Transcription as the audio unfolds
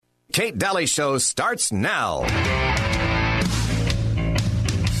Kate Daly Show starts now.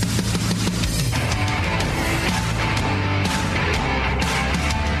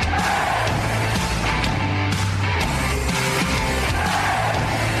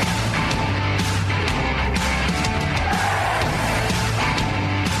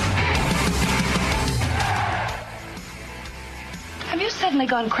 Have you suddenly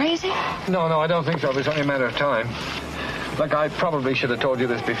gone crazy? No, I don't think so. It's only a matter of time. Look, I probably should have told you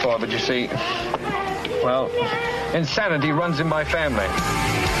this before, but you see, well, insanity runs in my family.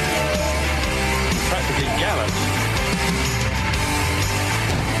 Practically gallops.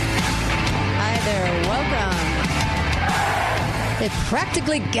 Hi there, welcome. It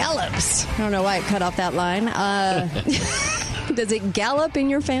practically gallops. I don't know why it cut off that line. Does it gallop in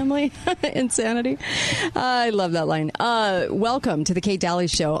your family? Insanity. I love that line. Welcome to the Kate Daly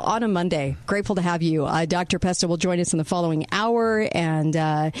Show on a Monday. Grateful to have you. Dr. Pesta will join us in the following hour, and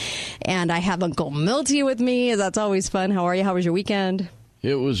I have Uncle Milty with me. That's always fun. How are you? How was your weekend?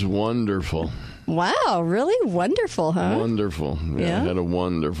 It was wonderful. Wow, really wonderful, huh? Wonderful. Yeah, I had a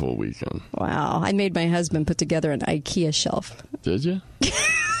wonderful weekend. Wow. I made my husband put together an IKEA shelf. Did you?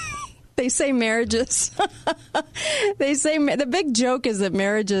 They say marriages. They say the big joke is that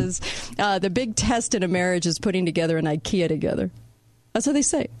marriages, the big test in a marriage is putting together an IKEA together. That's what they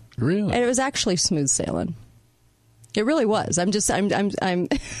say. Really? And it was actually smooth sailing. It really was. I'm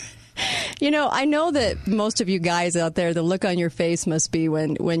you know, I know that most of you guys out there, the look on your face must be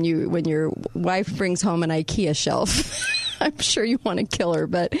when your wife brings home an IKEA shelf. I'm sure you want to kill her,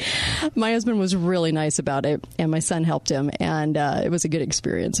 but my husband was really nice about it, and my son helped him, and it was a good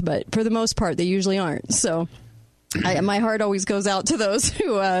experience. But for the most part, they usually aren't. So my heart always goes out to those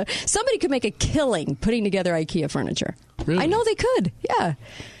who somebody could make a killing putting together IKEA furniture. Really? I know they could. Yeah.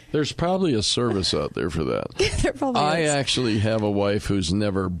 There's probably a service out there for that. There probably I is. actually have a wife who's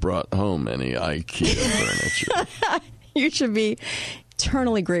never brought home any IKEA furniture. You should be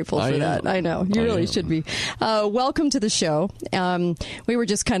eternally grateful for that. I know. You really should be. Welcome to the show. We were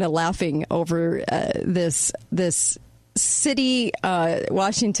just kind of laughing over this city,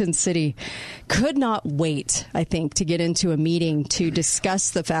 Washington City, could not wait, I think, to get into a meeting to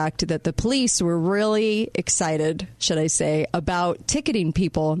discuss the fact that the police were really excited, should I say, about ticketing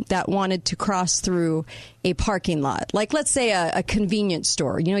people that wanted to cross through a parking lot. Like, let's say a convenience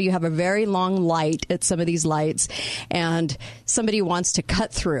store. You know, you have a very long light at some of these lights, and somebody wants to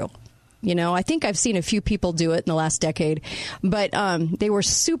cut through. You know, I think I've seen a few people do it in the last decade, but they were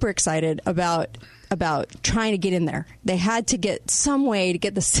super excited about trying to get in there. They had to get some way to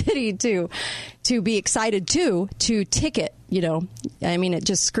get the city to be excited to ticket. You know, I mean, it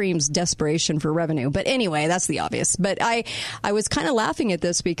just screams desperation for revenue. But anyway, that's the obvious. But I was kind of laughing at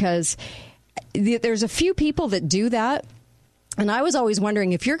this because there's a few people that do that. And I was always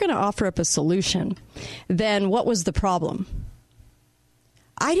wondering, if you're going to offer up a solution, then what was the problem?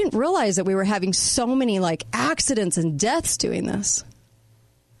 I didn't realize that we were having so many like accidents and deaths doing this.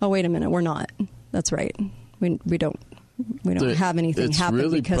 Oh, wait a minute. We're not. That's right. We don't have anything happen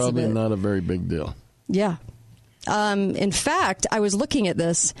really because of it. It's really probably not a very big deal. Yeah. In fact, I was looking at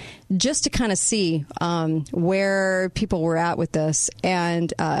this just to kind of see where people were at with this,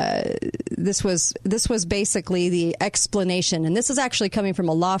 and this was basically the explanation. And this is actually coming from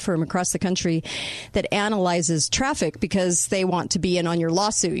a law firm across the country that analyzes traffic because they want to be in on your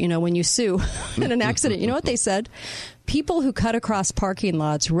lawsuit. You know, when you sue in an accident, you know what they said? People who cut across parking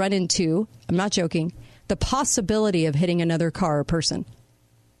lots run into, I'm not joking, the possibility of hitting another car or person.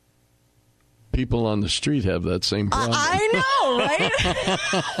 People on the street have that same problem. I know,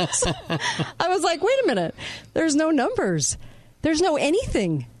 right? So I was like, wait a minute. There's no numbers. There's no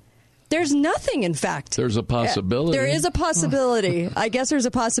anything. There's nothing, in fact. There's a possibility. There is a possibility. I guess there's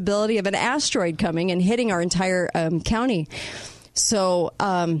a possibility of an asteroid coming and hitting our entire county. So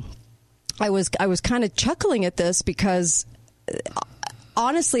I was kind of chuckling at this because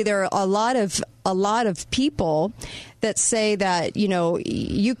honestly, there are a lot of people that say that, you know,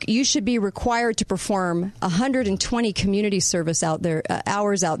 you should be required to perform 120 community service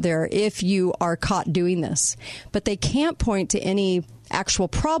hours out there if you are caught doing this. But they can't point to any actual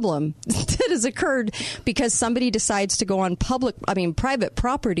problem that has occurred because somebody decides to go on private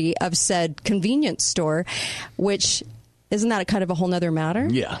property of said convenience store, which isn't that kind of a whole nother matter?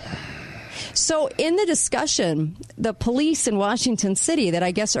 Yeah. So in the discussion, the police in Washington City that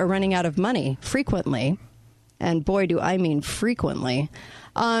I guess are running out of money frequently, and boy, do I mean frequently,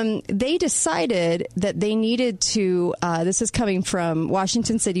 they decided that they needed to, this is coming from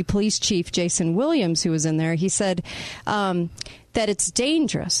Washington City Police Chief Jason Williams, who was in there. He said that it's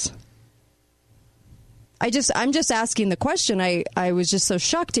dangerous I'm just asking the question. I was just so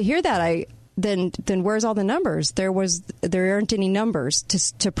shocked to hear that. Then where's all the numbers? There aren't any numbers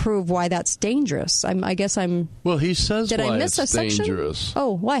to prove why that's dangerous. I guess I'm. Well, he says did why I miss it's a section? dangerous.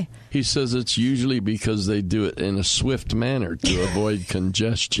 Oh, why? He says it's usually because they do it in a swift manner to avoid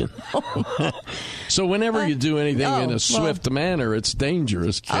congestion. So whenever you do anything in a swift manner, it's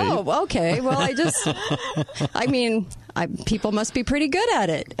dangerous, Kate. Oh, okay. Well, people must be pretty good at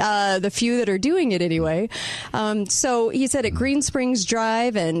it. The few that are doing it anyway. So he said at Green Springs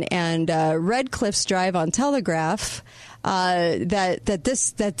Drive and Red Cliffs Drive on Telegraph that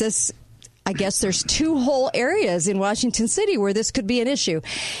this. I guess there's 2 whole areas in Washington City where this could be an issue.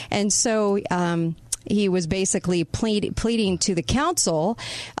 And so he was basically pleading to the council,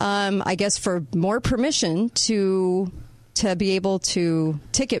 I guess, for more permission to be able to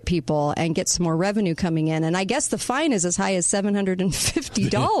ticket people and get some more revenue coming in. And I guess the fine is as high as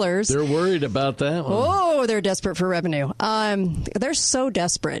 $750. They're worried about that one. Oh, they're desperate for revenue. They're so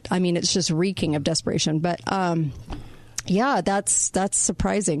desperate. I mean, it's just reeking of desperation. But yeah, that's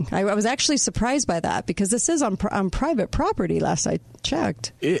surprising. I was actually surprised by that because this is on private property. Last I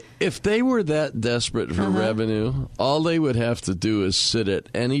checked. If they were that desperate for revenue, all they would have to do is sit at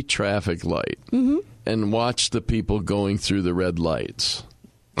any traffic light and watch the people going through the red lights.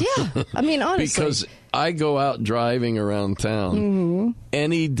 Yeah, I mean, honestly, because I go out driving around town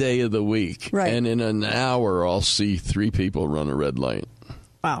any day of the week, and in an hour I'll see 3 people run a red light.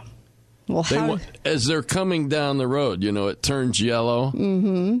 Wow. Well, as they're coming down the road, it turns yellow,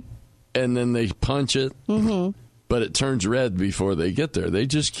 and then they punch it, but it turns red before they get there. They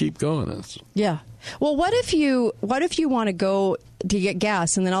just keep going. Yeah. Well, what if you want to go to get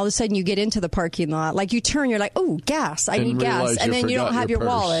gas, and then all of a sudden you get into the parking lot, like you turn, you're like, oh, gas, I need gas, and then you don't have your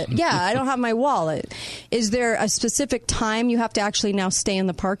wallet. Yeah, I don't have my wallet. Is there a specific time you have to actually now stay in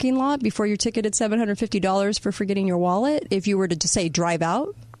the parking lot before you're ticketed $750 for forgetting your wallet if you were to say drive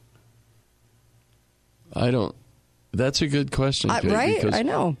out? That's a good question, Kate, right? I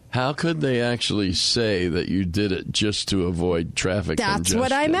know. How could they actually say that you did it just to avoid traffic congestion?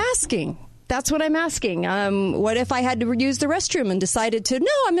 That's what I'm asking. What if I had to use the restroom and decided to,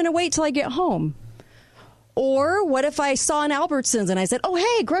 no, I'm going to wait till I get home? Or what if I saw an Albertsons and I said, oh,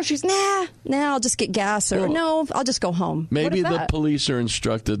 hey, groceries, nah, I'll just get gas. Or no, I'll just go home. Maybe the police are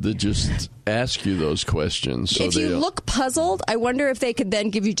instructed to just ask you those questions. So if you look puzzled, I wonder if they could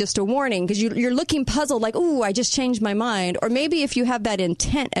then give you just a warning because you're looking puzzled like, ooh, I just changed my mind. Or maybe if you have that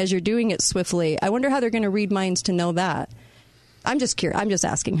intent as you're doing it swiftly, I wonder how they're going to read minds to know that. I'm just curious. I'm just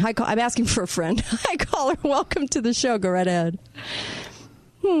asking. I'm asking for a friend. Hi, caller. Welcome to the show. Go right ahead.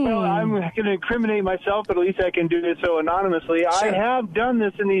 Well, I'm going to incriminate myself, but at least I can do it so anonymously. Sure. I have done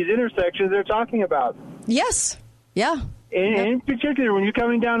this in these intersections they're talking about. Yes. Yeah. In particular, when you're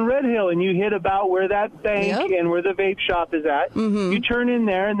coming down Red Hill and you hit about where that bank and where the vape shop is at, you turn in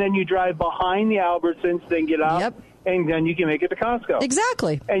there and then you drive behind the Albertsons, then get out. And then you can make it to Costco.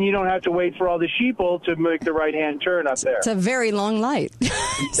 Exactly. And you don't have to wait for all the sheeple to make the right-hand turn up there. It's a very long light.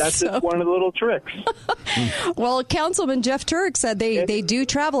 That's just one of the little tricks. Well, Councilman Jeff Turk said they do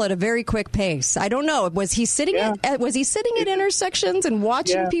travel at a very quick pace. I don't know. Was he sitting at intersections and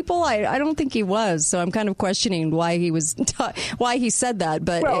watching people? I don't think he was. So I'm kind of questioning why he said that.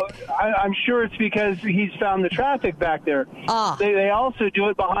 But I'm sure it's because he's found the traffic back there. They also do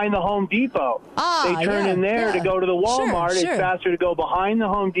it behind the Home Depot. They turn in there to go to the Walmart. It's faster to go behind the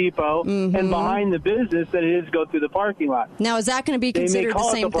Home Depot and behind the business than it is to go through the parking lot. Now, is that going to be considered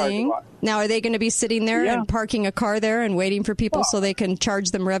the same thing? Now, are they going to be sitting there and parking a car there and waiting for people so they can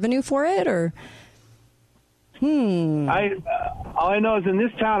charge them revenue for it? Or all I know is in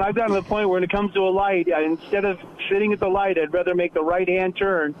this town, I've gotten to the point where when it comes to a light, instead of sitting at the light, I'd rather make the right-hand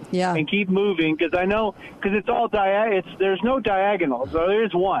turn and keep moving because I know it's all there's no diagonal, so there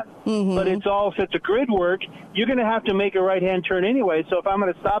is one, but it's all such a grid work. You're going to have to make a right-hand turn anyway. So if I'm at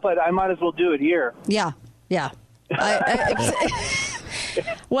a stoplight, I might as well do it here. Yeah.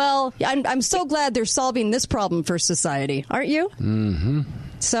 Well, I'm so glad they're solving this problem for society, aren't you? Mm-hmm.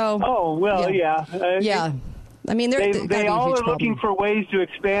 So. Yeah. I mean, they all are looking for ways to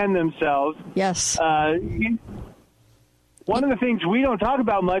expand themselves. Yes. One of the things we don't talk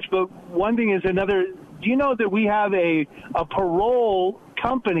about much, but one thing is another. Do you know that we have a parole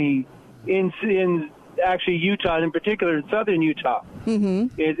company in actually Utah, and in particular in southern Utah?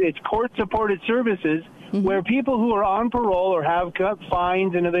 Mm-hmm. It's court-supported services. Mm-hmm. Where people who are on parole or have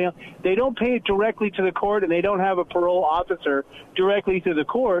fines and everything, they don't pay it directly to the court, and they don't have a parole officer directly to the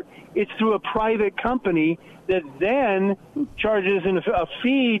court. It's through a private company that then charges a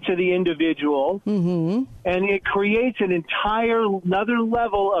fee to the individual, and it creates another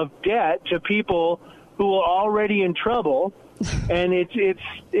level of debt to people who are already in trouble, and it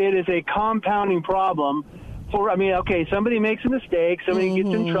is a compounding problem. Somebody makes a mistake, somebody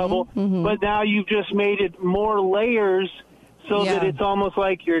gets in trouble, but now you've just made it more layers so that it's almost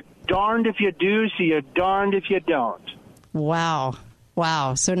like you're darned if you do, so you're darned if you don't. Wow.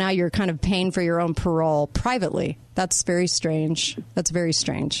 So now you're kind of paying for your own parole privately. That's very strange.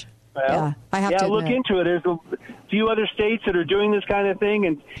 Well, I have to look into it. There's a few other states that are doing this kind of thing,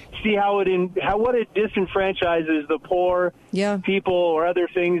 and see what it disenfranchises the poor people or other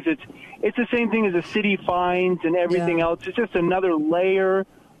things. It's the same thing as the city fines and everything else. It's just another layer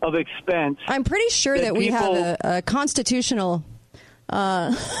of expense. I'm pretty sure that we have a constitutional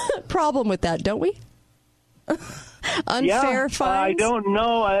problem with that, don't we? Unfair fines? I don't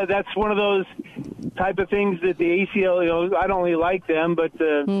know. That's one of those type of things that the ACLU, I don't really like them, but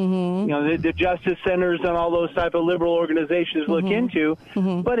the justice centers and all those type of liberal organizations look into.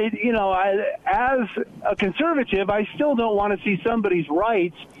 But as a conservative, I still don't want to see somebody's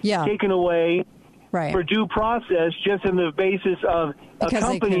rights taken away for due process just on the basis of a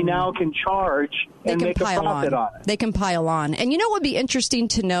company now can charge and make a profit on it. They can pile on. And what would be interesting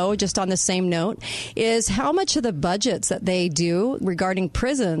to know, just on the same note, is how much of the budgets that they do regarding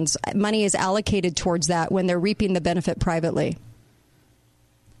prisons, money is allocated towards that when they're reaping the benefit privately.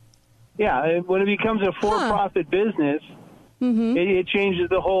 Yeah, when it becomes a for-profit business, it changes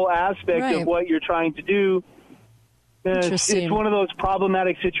the whole aspect of what you're trying to do. It's one of those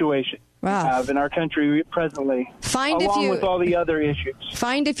problematic situations. Have in our country presently, along with all the other issues.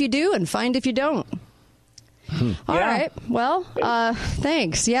 Find if you do and find if you don't. All right. Well,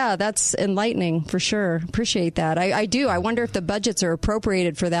 thanks. Yeah, that's enlightening for sure. Appreciate that. I do. I wonder if the budgets are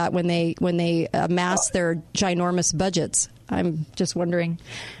appropriated for that when they amass their ginormous budgets. I'm just wondering.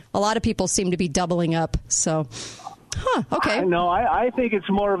 A lot of people seem to be doubling up. So, okay. No, I think it's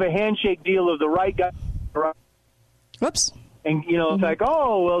more of a handshake deal of the right guy. Whoops. And, it's like,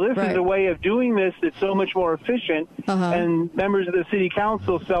 this is a way of doing this that's so much more efficient. And members of the city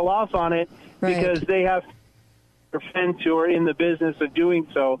council sell off on it because they have friends who are in the business of doing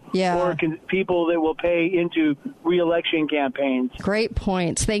so. Or people that will pay into re-election campaigns. Great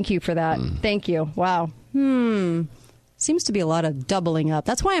points. Thank you for that. Thank you. Wow. Seems to be a lot of doubling up.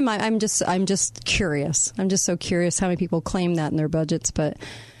 That's why I'm just curious. I'm just so curious how many people claim that in their budgets, but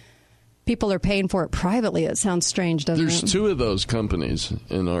people are paying for it privately. It sounds strange, doesn't it? There's two of those companies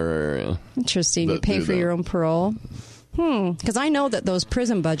in our area. Interesting. You pay for your own parole? Because I know that those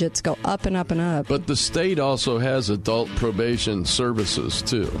prison budgets go up and up and up. But the state also has adult probation services,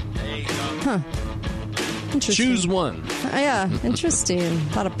 too. Interesting. Choose one. Yeah, interesting.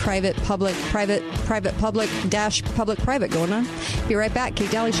 A lot of private, public, private, public, public, private going on. Be right back.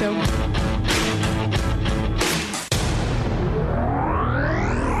 Kate Daly Show.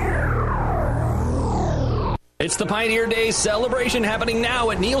 It's the Pioneer Day celebration happening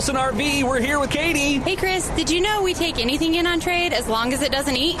now at Nielsen RV. We're here with Katie. Hey, Chris, did you know we take anything in on trade as long as it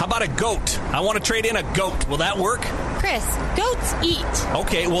doesn't eat? How about a goat? I want to trade in a goat. Will that work? Chris, goats eat.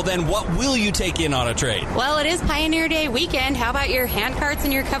 Okay, well then what will you take in on a trade? Well, it is Pioneer Day weekend. How about your hand carts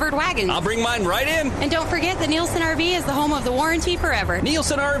and your covered wagons? I'll bring mine right in. And don't forget that Nielsen RV is the home of the warranty forever.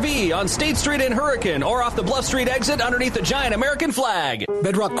 Nielsen RV on State Street in Hurricane or off the Bluff Street exit underneath the giant American flag.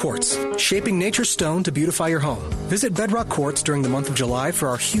 Bedrock Quartz, shaping nature's stone to beautify your home. Visit Bedrock Quartz during the month of July for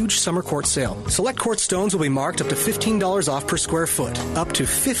our huge summer quartz sale. Select quartz stones will be marked up to $15 off per square foot. Up to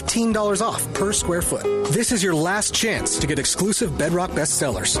 $15 off per square foot. This is your last chance to get exclusive Bedrock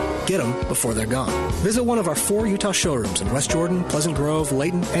bestsellers. Get them before they're gone. Visit one of our 4 Utah showrooms in West Jordan, Pleasant Grove,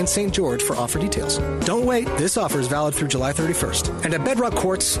 Layton, and St. George for offer details. Don't wait. This offer is valid through July 31st. And at Bedrock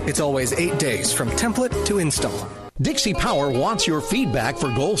Quartz, it's always 8 days from template to install. Dixie Power wants your feedback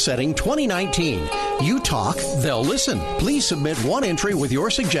for Goal Setting 2019. You talk, they'll listen. Please submit one entry with your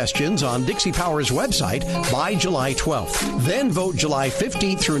suggestions on Dixie Power's website by July 12th. Then vote July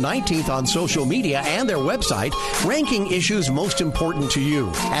 15th through 19th on social media and their website, ranking issues most important to you.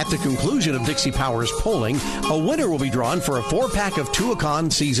 At the conclusion of Dixie Power's polling, a winner will be drawn for a 4-pack of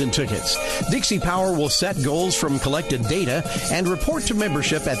Tuacahn season tickets. Dixie Power will set goals from collected data and report to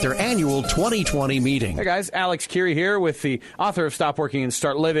membership at their annual 2020 meeting. Hey guys, Alex Keary here with the author of Stop Working and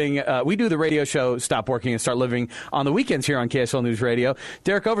Start Living. We do the radio show Stop Working and Start Living on the weekends here on KSL News Radio.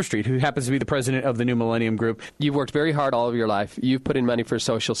 Derek Overstreet, who happens to be the president of the New Millennium Group. You've worked very hard all of your life. You've put in money for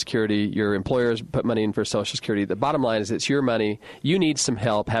Social Security. Your employers put money in for Social Security. The bottom line is it's your money. You need some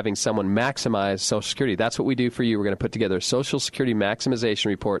help having someone maximize Social Security. That's what we do for you. We're going to put together a Social Security maximization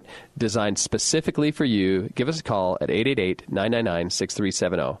report designed specifically for you. Give us a call at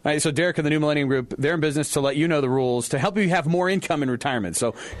 888-999-6370. All right, so Derek of the New Millennium Group, they're in business to let you know the rules rules to help you have more income in retirement.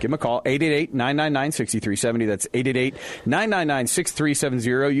 So give them a call, 888-999-6370. That's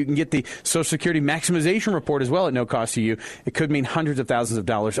 888-999-6370. You can get the Social Security Maximization Report as well at no cost to you. It could mean hundreds of thousands of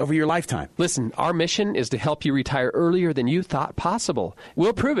dollars over your lifetime. Listen, our mission is to help you retire earlier than you thought possible.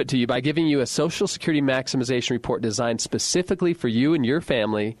 We'll prove it to you by giving you a Social Security Maximization Report designed specifically for you and your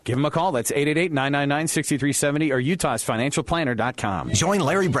family. Give them a call. That's 888-999-6370 or utahsfinancialplanner.com. Join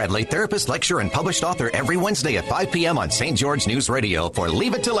Larry Bradley, therapist, lecturer, and published author every Wednesday at 5 p.m. on St. George News Radio for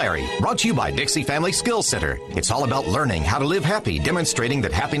Leave It to Larry, brought to you by Dixie Family Skills Center. It's all about learning how to live happy, demonstrating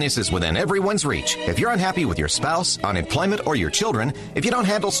that happiness is within everyone's reach. If you're unhappy with your spouse, unemployment, or your children, if you don't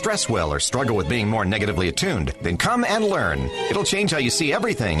handle stress well or struggle with being more negatively attuned, then come and learn. It'll change how you see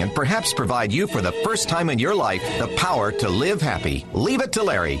everything and perhaps provide you for the first time in your life the power to live happy. Leave It to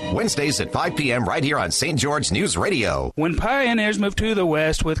Larry, Wednesdays at 5 p.m. right here on St. George News Radio. When pioneers moved to the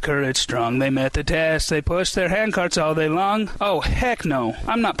West with courage strong, they met the test. They pushed their handcarts all day long. Oh, heck no.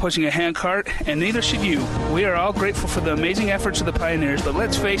 I'm not pushing a handcart, and neither should you. We are all grateful for the amazing efforts of the pioneers, but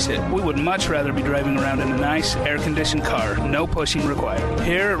let's face it, we would much rather be driving around in a nice, air-conditioned car. No pushing required.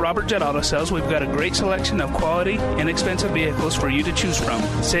 Here at Robert Jet Auto Sales, we've got a great selection of quality, inexpensive vehicles for you to choose from.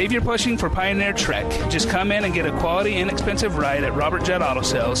 Save your pushing for Pioneer Trek. Just come in and get a quality, inexpensive ride at Robert Jet Auto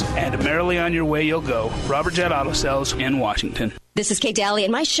Sales, and merrily on your way you'll go. Robert Jet Auto Sales in Washington. This is Kate Daly,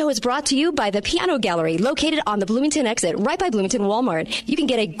 and my show is brought to you by the Piano Gallery, located on the Bloomington exit, right by Bloomington Walmart. You can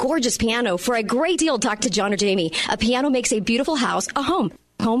get a gorgeous piano for a great deal. Talk to John or Jamie. A piano makes a beautiful house a home.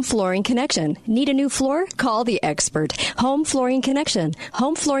 Home Flooring Connection. Need a new floor? Call the expert. Home Flooring Connection.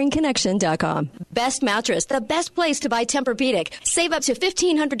 HomeFlooringConnection.com. Best Mattress. The best place to buy Tempur-Pedic. Save up to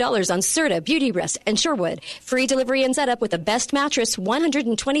 $1,500 on Serta, Beauty Rest, and Sherwood. Free delivery and setup with the Best Mattress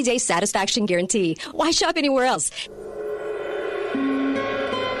 120-day satisfaction guarantee. Why shop anywhere else?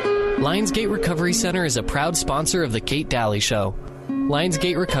 Lionsgate Recovery Center is a proud sponsor of The Kate Daly Show.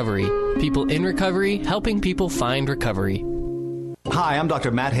 Lionsgate Recovery. People in recovery, helping people find recovery. Hi, I'm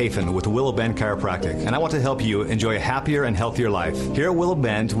Dr. Matt Hafen with Willow Bend Chiropractic, and I want to help you enjoy a happier and healthier life. Here at Willow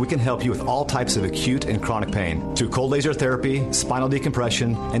Bend, we can help you with all types of acute and chronic pain through cold laser therapy, spinal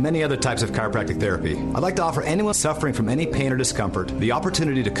decompression, and many other types of chiropractic therapy. I'd like to offer anyone suffering from any pain or discomfort the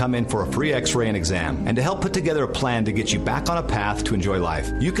opportunity to come in for a free x-ray and exam, and to help put together a plan to get you back on a path to enjoy life.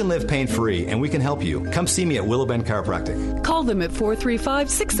 You can live pain-free, and we can help you. Come see me at Willow Bend Chiropractic. Call them at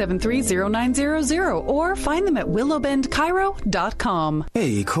 435-673-0900 or find them at willowbendchiro.com.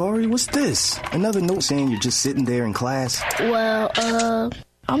 Hey, Corey, what's this? Another note saying you're just sitting there in class? Well,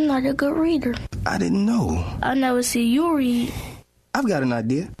 I'm not a good reader. I didn't know. I never see you read. I've got an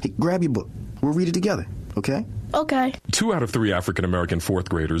idea. Hey, grab your book. We'll read it together, okay? Okay. 2 out of 3 African-American fourth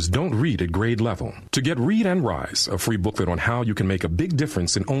graders don't read at grade level. To get Read and Rise, a free booklet on how you can make a big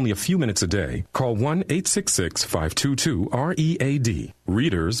difference in only a few minutes a day, call 1-866-522-READ.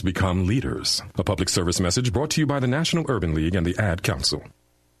 Readers become leaders. A public service message brought to you by the National Urban League and the Ad Council.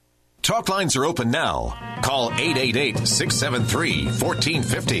 Talk lines are open now. Call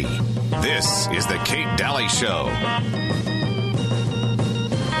 888-673-1450. This is the Kate Daly Show.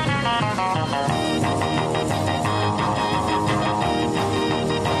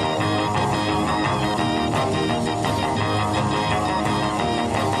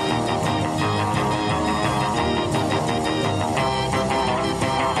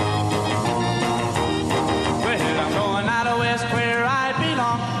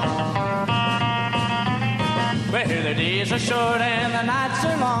 The days are short and the nights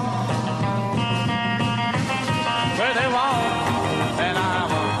are long. Where they walk and I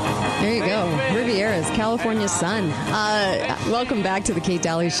walk. There you go. Riviera's California Sun. Welcome back to the Kate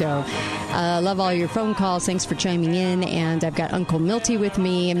Daly Show. Love all your phone calls. Thanks for chiming in. And I've got Uncle Milty with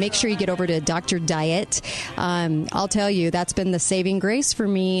me. And make sure you get over to Dr. Diet. I'll tell you, that's been the saving grace for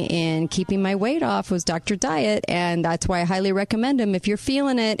me in keeping my weight off was Dr. Diet. And that's why I highly recommend him. If you're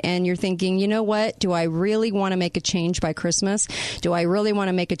feeling it and you're thinking, you know what, do I really want to make a change by Christmas? Do I really want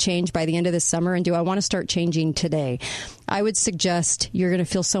to make a change by the end of the summer? And do I want to start changing today? I would suggest you're going to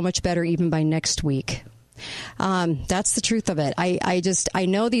feel so much better even by next week. That's the truth of it. I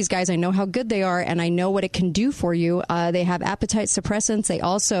know these guys. I know how good they are, and I know what it can do for you. They have appetite suppressants. They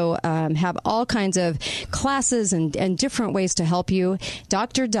also have all kinds of classes and different ways to help you.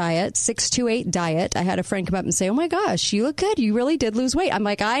 Dr. Diet, 628-DIET. I had a friend come up and say, oh, my gosh, you look good. You really did lose weight. I'm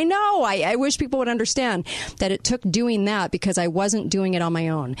like, I know. I wish people would understand that it took doing that because I wasn't doing it on my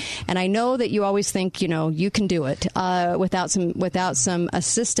own. And I know that you always think, you can do it without some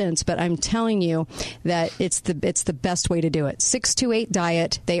assistance. But I'm telling you that it's the best way to do it. 628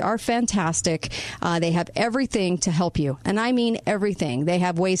 Diet. They are fantastic. They have everything to help you, and I mean everything. They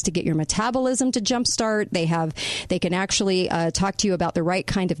have ways to get your metabolism to jumpstart. They can actually talk to you about the right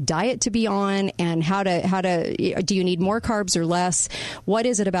kind of diet to be on, and how to do you need more carbs or less? What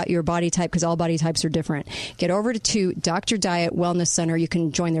is it about your body type? Because all body types are different. Get over to Dr. Diet Wellness Center. You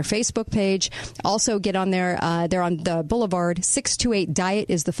can join their Facebook page. Also get on there. They're on the Boulevard. 628 Diet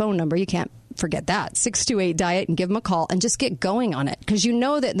is the phone number. You can't forget that. 628 Diet, and give them a call and just get going on it, because you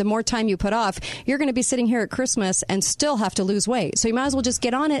know that the more time you put off, you're going to be sitting here at Christmas and still have to lose weight. So you might as well just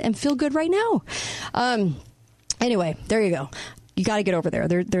get on it and feel good right now. Anyway, there you go. You got to get over there.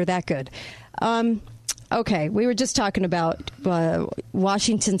 They're that good. Okay, we were just talking about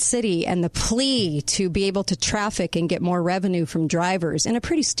Washington City and the plea to be able to traffic and get more revenue from drivers, in a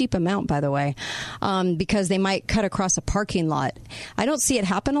pretty steep amount, by the way, because they might cut across a parking lot. I don't see it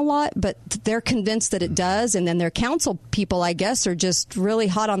happen a lot, but they're convinced that it does, and then their council people, I guess, are just really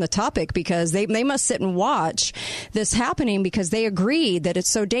hot on the topic, because they must sit and watch this happening, because they agree that it's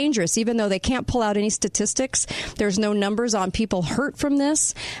so dangerous, even though they can't pull out any statistics. There's no numbers on people hurt from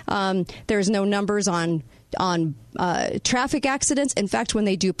this. There's no numbers on traffic accidents. In fact, when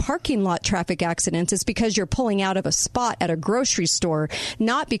they do parking lot traffic accidents, it's because you're pulling out of a spot at a grocery store,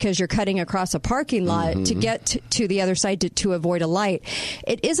 not because you're cutting across a parking lot to get to the other side to avoid a light.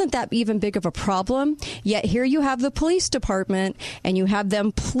 It isn't that even big of a problem, yet here you have the police department, and you have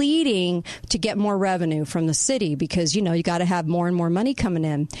them pleading to get more revenue from the city, because, you got to have more and more money coming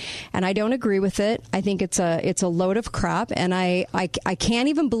in. And I don't agree with it. I think it's a load of crap, and I can't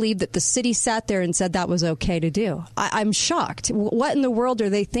even believe that the city sat there and said that was okay to do. I'm shocked. What in the world are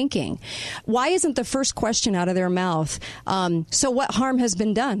they thinking? Why isn't the first question out of their mouth, so what harm has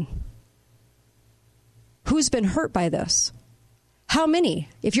been done? Who's been hurt by this? How many?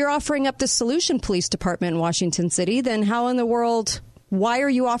 If you're offering up the solution, police department in Washington City, then how in the world, why are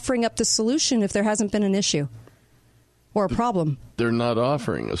you offering up the solution if there hasn't been an issue or a problem? They're not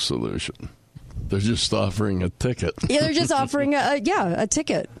offering a solution. They're just offering a ticket. Yeah, they're just offering a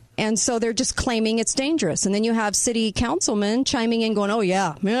ticket. And so they're just claiming it's dangerous. And then you have city councilmen chiming in going, oh,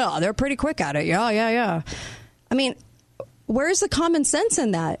 yeah, they're pretty quick at it. Yeah. I mean, where's the common sense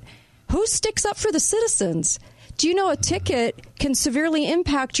in that? Who sticks up for the citizens? Do you know a ticket can severely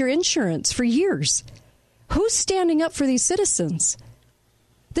impact your insurance for years? Who's standing up for these citizens?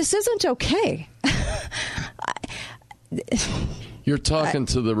 This isn't okay. You're talking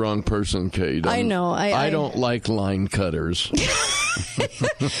to the wrong person, Kate. I know. I don't like line cutters.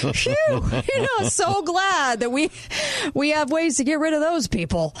 Phew, so glad that we have ways to get rid of those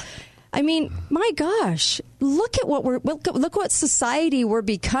people. I mean, my gosh, look what society we're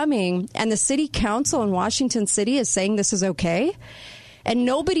becoming, and the city council in Washington City is saying this is okay, and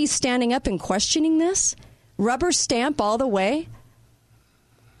nobody's standing up and questioning this. Rubber stamp all the way.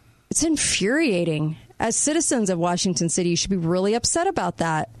 It's infuriating. As citizens of Washington City, you should be really upset about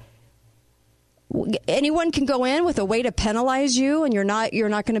that. Anyone can go in with a way to penalize you, and you're not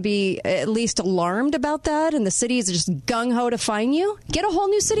going to be at least alarmed about that, and the city is just gung-ho to fine you? Get a whole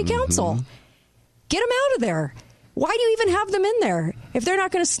new city council. Get them out of there. Why do you even have them in there if they're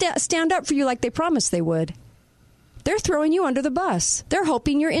not going to stand up for you like they promised they would? They're throwing you under the bus. They're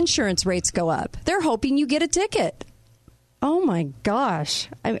hoping your insurance rates go up. They're hoping you get a ticket. Oh, my gosh.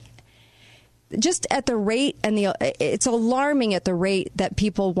 Just at the rate, and it's alarming at the rate that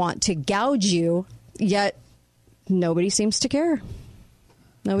people want to gouge you, yet nobody seems to care.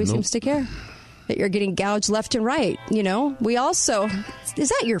 Nobody seems to care that you're getting gouged left and right. We also, is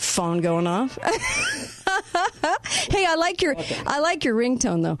that your phone going off? Hey, I like your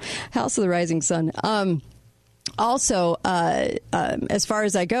ringtone though. House of the Rising Sun. Also, as far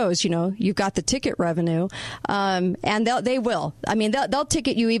as that goes, you've got the ticket revenue, and they will. I mean, they'll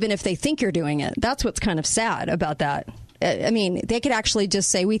ticket you even if they think you're doing it. That's what's kind of sad about that. I mean, they could actually just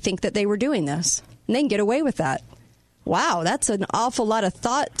say, we think that they were doing this, and they can get away with that. Wow, that's an awful lot of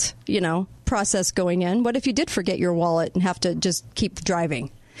thought, process going in. What if you did forget your wallet and have to just keep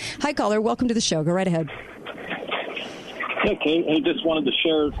driving? Hi, caller. Welcome to the show. Go right ahead. Okay, I just wanted to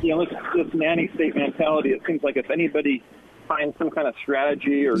share, this nanny state mentality. It seems like if anybody finds some kind of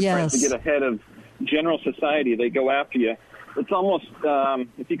strategy or tries to get ahead of general society, they go after you. It's almost,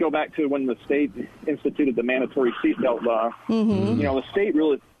 if you go back to when the state instituted the mandatory seatbelt law, the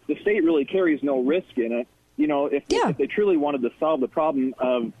state really carries no risk in it. If they truly wanted to solve the problem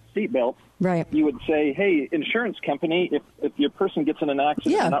of seatbelts, right, you would say, hey, insurance company, if your person gets in an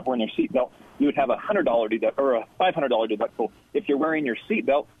accident and not wearing their seatbelt, you would have a $100 deductible or a $500 deductible. If you're wearing your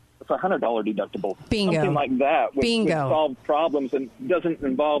seatbelt, it's a $100 deductible. Bingo. Something like that would solve problems and doesn't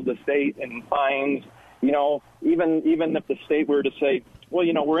involve the state and fines You know, even if the state were to say, well,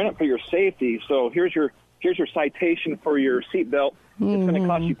 you know, we're in it for your safety, so here's your citation for your seatbelt. It's going to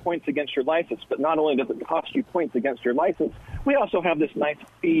cost you points against your license. But not only does it cost you points against your license, we also have this nice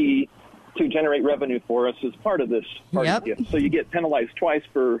fee to generate revenue for us as part of this. So you get penalized twice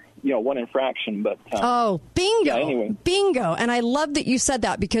for, you know, one infraction. But bingo. Yeah, anyway. Bingo. And I love that you said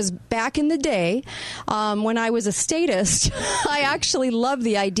that, because back in the day, when I was a statist, I actually loved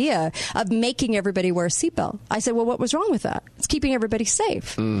the idea of making everybody wear a seatbelt. I said, well, what was wrong with that? It's keeping everybody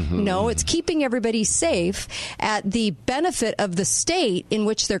safe. No, it's keeping everybody safe at the benefit of the state in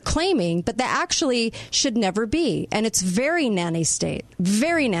which they're claiming, but that actually should never be. And it's very nanny state.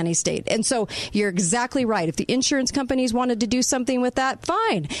 And so you're exactly right. If the insurance companies wanted to do something with that,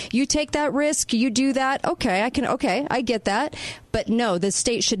 fine. You take that risk. You do that. Okay, I get that. But no, the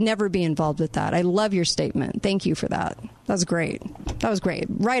state should never be involved with that. I love your statement. Thank you for that. That was great.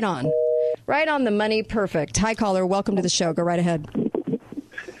 Right on. Right on the money. Perfect. Hi, caller. Welcome to the show. Go right ahead.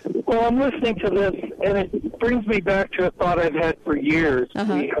 Well, I'm listening to this, and it brings me back to a thought I've had for years.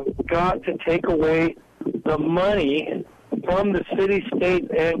 We have got to take away the money from the city, state,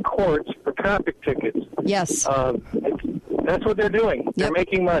 and courts for traffic tickets. Yes. That's what they're doing. Yep. They're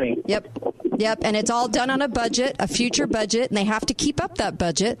making money. Yep, and it's all done on a budget, a future budget, and they have to keep up that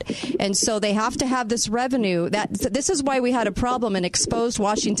budget, and so they have to have this revenue. This is why we had a problem in exposed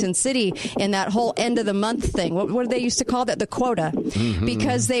Washington City in that whole end of the month thing. What did they used to call that? The quota,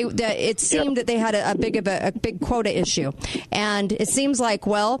 because it seemed that they had a big quota issue, and it seems like,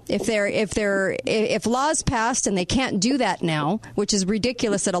 well, if laws passed and they can't do that now, which is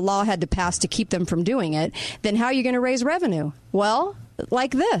ridiculous that a law had to pass to keep them from doing it, then how are you going to raise revenue? Well,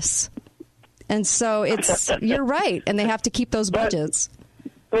 like this. And so you're right, and they have to keep those budgets.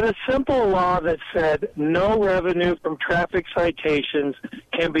 But a simple law that said no revenue from traffic citations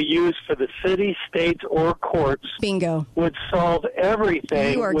can be used for the city, states, or courts Bingo. Would solve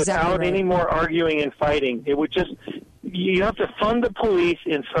everything without any more arguing and fighting. It would just... You have to fund the police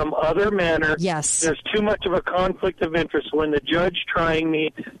in some other manner. Yes. There's too much of a conflict of interest when the judge trying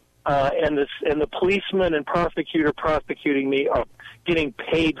me and the policeman and prosecutor prosecuting me are getting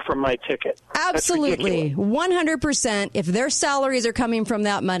paid from my ticket. Absolutely. 100%. If their salaries are coming from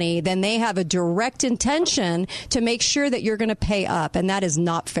that money, then they have a direct intention to make sure that you're going to pay up, and that is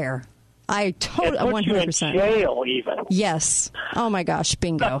not fair. I totally 100%. You in jail even. Yes. Oh my gosh.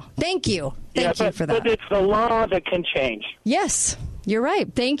 Bingo. Thank you. Thank you for that. But it's the law that can change. Yes. You're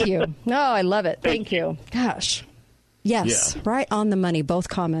right. Thank you. No, I love it. Thank you. Gosh. Yes. Yeah. Right on the money. Both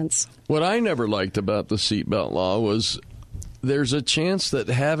comments. What I never liked about the seatbelt law was there's a chance that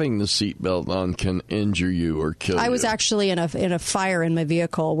having the seatbelt on can injure you or kill you. I was actually in a fire in my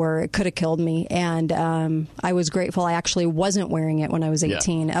vehicle where it could have killed me, and I was grateful I actually wasn't wearing it when I was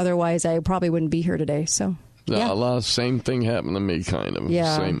 18. Yeah. Otherwise, I probably wouldn't be here today. So. Yeah. The same thing happened to me, kind of.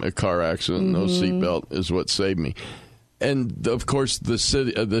 Yeah. A car accident, no seatbelt is what saved me. And, of course, the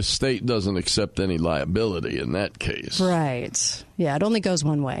state doesn't accept any liability in that case. Right. Yeah, it only goes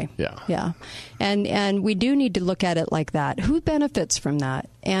one way. Yeah. Yeah. And we do need to look at it like that. Who benefits from that?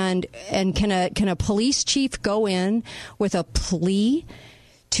 And can a police chief go in with a plea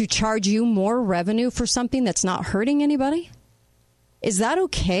to charge you more revenue for something that's not hurting anybody? Is that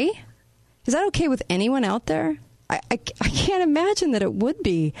okay? Is that okay with anyone out there? I can't imagine that it would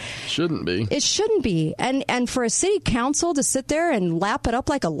be. Shouldn't be. It shouldn't be. And for a city council to sit there and lap it up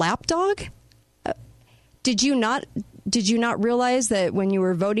like a lapdog? Did you not realize that when you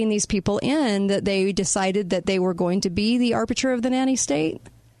were voting these people in that they decided that they were going to be the arbiter of the nanny state?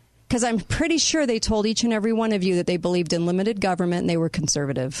 Because I'm pretty sure they told each and every one of you that they believed in limited government and they were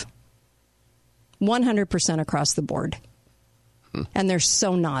conservative. 100% across the board. And they're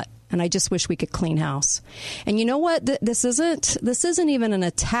so not. And I just wish we could clean house. And you know what? This isn't even an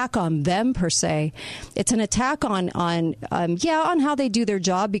attack on them per se. It's an attack on how they do their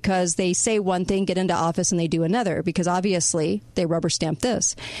job, because they say one thing, get into office, and they do another, because obviously they rubber stamp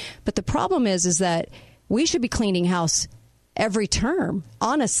this. But the problem is that we should be cleaning house every term,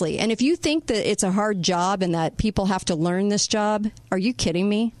 honestly. And if you think that it's a hard job and that people have to learn this job, are you kidding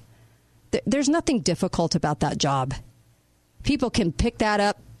me? There's nothing difficult about that job. People can pick that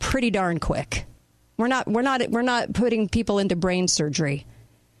up pretty darn quick. We're not putting people into brain surgery.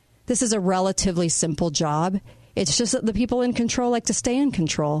 This is a relatively simple job. It's just that the people in control like to stay in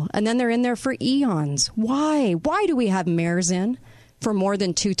control, and then they're in there for eons. Why? Why do we have mayors in for more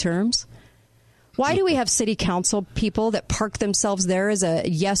than 2 terms? Why do we have city council people that park themselves there as a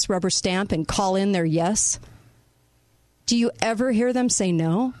yes rubber stamp and call in their yes? Do you ever hear them say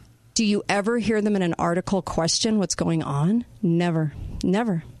no? Do you ever hear them in an article question what's going on? Never.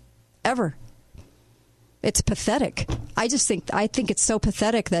 Never. Ever. It's pathetic. I think it's so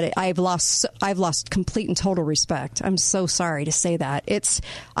pathetic that I've lost complete and total respect. I'm so sorry to say that.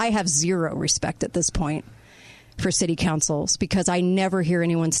 I have zero respect at this point for city councils because I never hear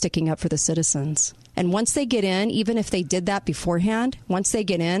anyone sticking up for the citizens. And once they get in, even if they did that beforehand, once they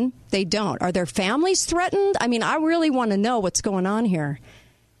get in, they don't. Are their families threatened? I mean, I really want to know what's going on here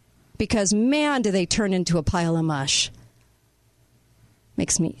because, man, do they turn into a pile of mush.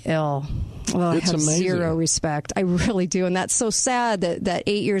 Makes me ill. Well, I have zero respect. I really do. And that's so sad that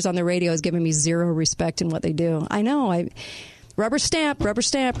 8 years on the radio has given me zero respect in what they do. I know. Rubber stamp, rubber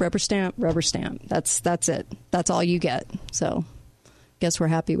stamp, rubber stamp, rubber stamp. That's it. That's all you get. So guess we're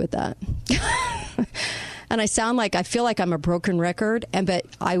happy with that. And I feel like I'm a broken record, but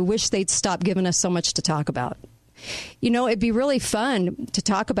I wish they'd stop giving us so much to talk about. It'd be really fun to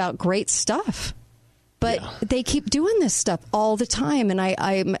talk about great stuff. But they keep doing this stuff all the time. And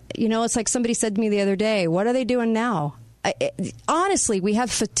I'm it's like somebody said to me the other day, what are they doing now? Honestly, we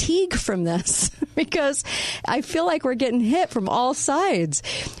have fatigue from this because I feel like we're getting hit from all sides.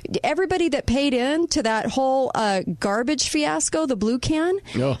 Everybody that paid in to that whole garbage fiasco, the blue can,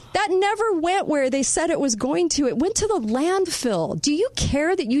 that never went where they said it was going to. It went to the landfill. Do you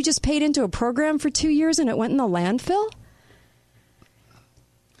care that you just paid into a program for 2 years and it went in the landfill?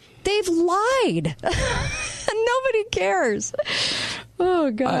 They've lied. Nobody cares. Oh,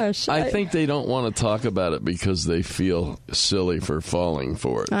 gosh. I think they don't want to talk about it because they feel silly for falling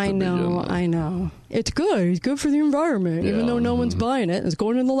for it. I know. It's good. It's good for the environment, even though no one's buying it. It's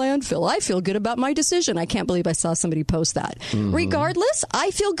going in the landfill. I feel good about my decision. I can't believe I saw somebody post that. Regardless,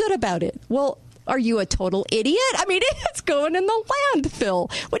 I feel good about it. Well, are you a total idiot? I mean, it's going in the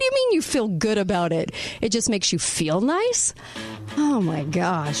landfill. What do you mean you feel good about it? It just makes you feel nice? Oh, my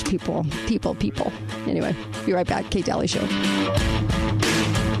gosh. People. Anyway, be right back. Kate Daly Show.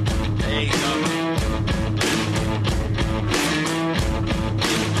 There you go.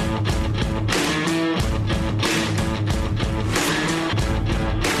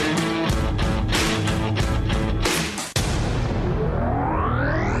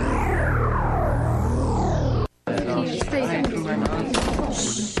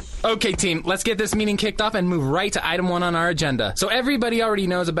 Okay, team, let's get this meeting kicked off and move right to item 1 on our agenda. So everybody already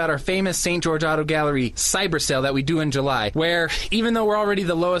knows about our famous St. George Auto Gallery cyber sale that we do in July, where even though we're already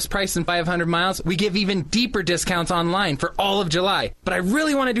the lowest price in 500 miles, we give even deeper discounts online for all of July. But I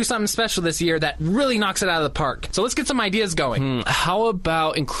really want to do something special this year that really knocks it out of the park. So let's get some ideas going. How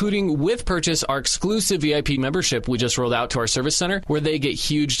about including with purchase our exclusive VIP membership we just rolled out to our service center, where they get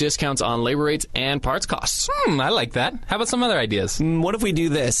huge discounts on labor rates and parts costs? I like that. How about some other ideas? What if we do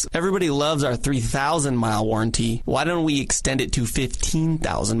this? Everybody loves our 3,000-mile warranty. Why don't we extend it to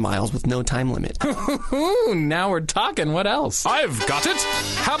 15,000 miles with no time limit? Now we're talking. What else? I've got it.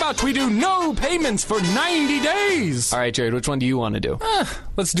 How about we do no payments for 90 days? All right, Jared, which one do you want to do?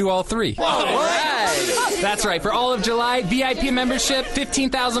 Let's do all three. All right. That's right. For all of July, VIP membership,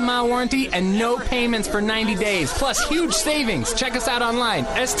 15,000-mile warranty, and no payments for 90 days. Plus huge savings. Check us out online.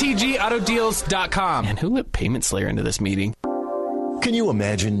 STGAutoDeals.com. And who let Payment Slayer into this meeting? Can you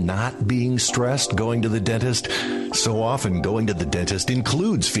imagine not being stressed going to the dentist? So often going to the dentist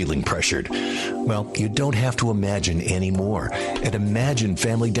includes feeling pressured. Well, you don't have to imagine anymore. At Imagine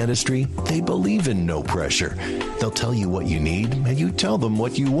Family Dentistry, they believe in no pressure. They'll tell you what you need, and you tell them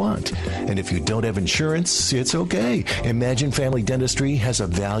what you want. And if you don't have insurance, it's okay. Imagine Family Dentistry has a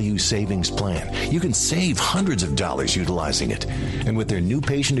value savings plan. You can save hundreds of dollars utilizing it. And with their new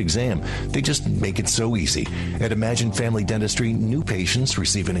patient exam, they just make it so easy. At Imagine Family Dentistry, new patients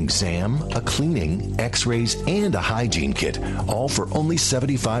receive an exam, a cleaning, x-rays, and a hygiene kit, all for only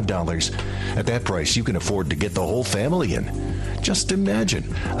 $75. At that price, you can afford to get the whole family in. Just imagine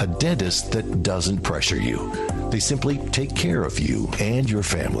a dentist that doesn't pressure you. They simply take care of you and your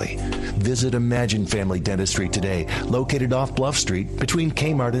family. Visit Imagine Family Dentistry today, located off Bluff Street between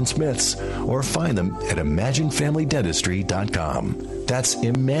Kmart and Smith's, or find them at ImagineFamilyDentistry.com. That's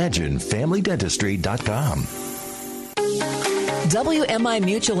ImagineFamilyDentistry.com. WMI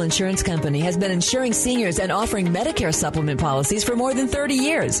Mutual Insurance Company has been insuring seniors and offering Medicare supplement policies for more than 30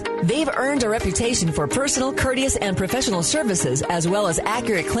 years. They've earned a reputation for personal, courteous, and professional services, as well as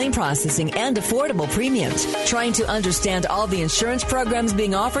accurate claim processing and affordable premiums. Trying to understand all the insurance programs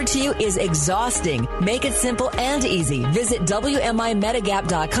being offered to you is exhausting. Make it simple and easy. Visit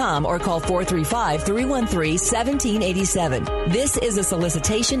WMIMedigap.com or call 435-313-1787. This is a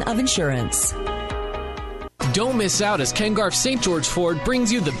solicitation of insurance. Don't miss out as Ken Garff St. George Ford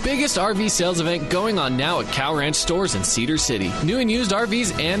brings you the biggest RV sales event going on now at Cow Ranch stores in Cedar City. New and used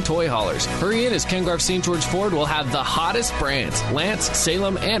RVs and toy haulers. Hurry in as Ken Garff St. George Ford will have the hottest brands, Lance,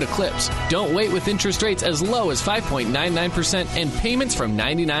 Salem, and Eclipse. Don't wait with interest rates as low as 5.99% and payments from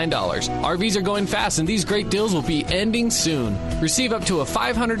 $99. RVs are going fast and these great deals will be ending soon. Receive up to a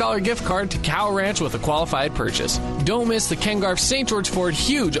 $500 gift card to Cow Ranch with a qualified purchase. Don't miss the Ken Garff St. George Ford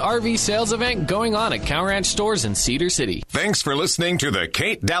huge RV sales event going on at Cow Ranch stores in Cedar City. Thanks for listening to The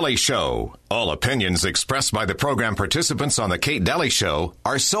Kate Daly Show. All opinions expressed by the program participants on The Kate Daly Show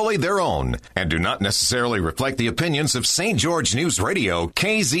are solely their own and do not necessarily reflect the opinions of St. George News Radio,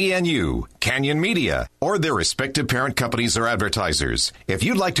 KZNU, Canyon Media, or their respective parent companies or advertisers. If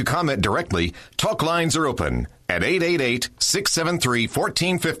you'd like to comment directly, talk lines are open at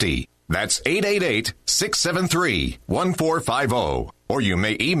 888-673-1450. That's 888-673-1450. Or you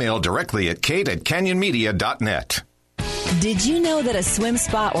may email directly at kate@canyonmedia.net. Did you know that a swim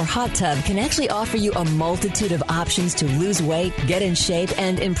spa or hot tub can actually offer you a multitude of options to lose weight, get in shape,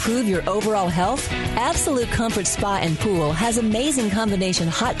 and improve your overall health? Absolute Comfort Spa and Pool has amazing combination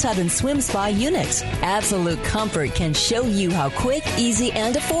hot tub and swim spa units. Absolute Comfort can show you how quick, easy,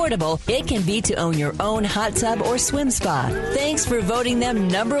 and affordable it can be to own your own hot tub or swim spa. Thanks for voting them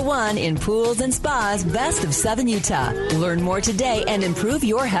 #1 in pools and spas best of Southern Utah. Learn more today and improve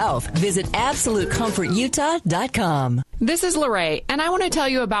your health. Visit AbsoluteComfortUtah.com. This is Lorraine, and I want to tell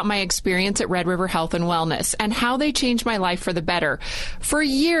you about my experience at Red River Health and Wellness and how they changed my life for the better. For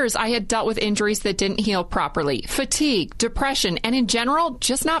years, I had dealt with injuries that didn't heal properly, fatigue, depression, and in general,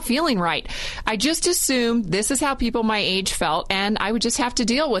 just not feeling right. I just assumed this is how people my age felt, and I would just have to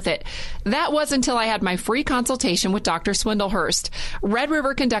deal with it. That was until I had my free consultation with Dr. Swindlehurst. Red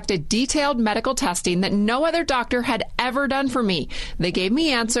River conducted detailed medical testing that no other doctor had ever done for me. They gave me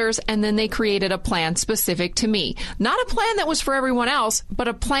answers, and then they created a plan specific to me. Not a plan that was for everyone else, but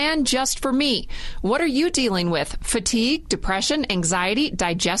a plan just for me. What are you dealing with? Fatigue, depression, anxiety,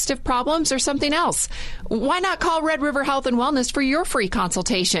 digestive problems, or something else? Why not call Red River Health and Wellness for your free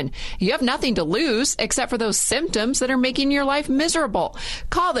consultation? You have nothing to lose except for those symptoms that are making your life miserable.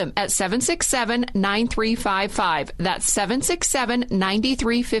 Call them at 767-9355. That's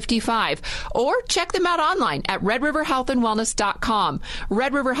 767-9355. Or check them out online at redriverhealthandwellness.com.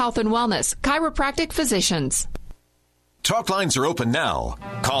 Red River Health and Wellness, chiropractic physicians. Talk lines are open now.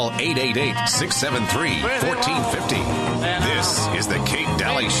 Call 888-673-1450. This is the Kate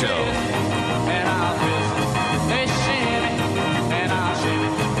Daly Show.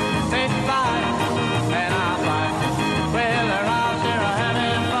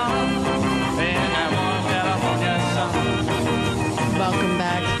 Welcome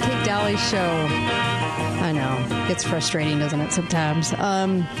back. Kate Daly Show. I know. It's frustrating, doesn't it, sometimes?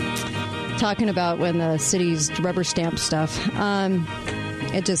 Talking about when the city's rubber stamp stuff.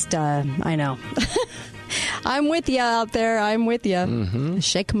 It just, I know. I'm with you out there. I'm with you. Mm-hmm.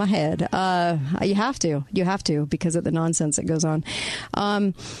 Shake my head. You have to. You have to because of the nonsense that goes on.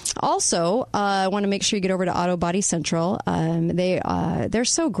 Also, I want to make sure you get over to Auto Body Central. They're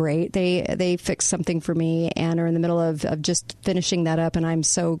so great. They fixed something for me and are in the middle of just finishing that up, and I'm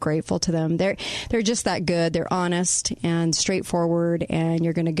so grateful to them. They're just that good. They're honest and straightforward, and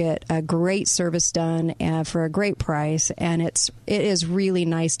you're going to get a great service done for a great price. And it is really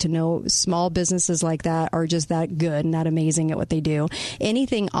nice to know small businesses like that are just that good and that amazing at what they do.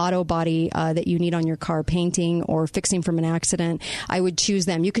 Anything auto body that you need on your car, painting or fixing from an accident, I would choose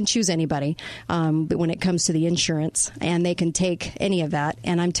them. You can choose anybody but when it comes to the insurance, and they can take any of that.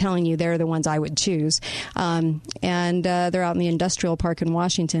 And I'm telling you, they're the ones I would choose. And they're out in the industrial park in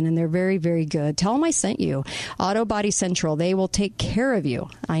Washington, and they're very, very good. Tell them I sent you. Auto Body Central. They will take care of you.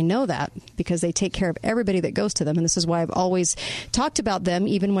 I know that because they take care of everybody that goes to them. And this is why I've always talked about them,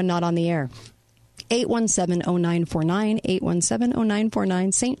 even when not on the air. 817-0949,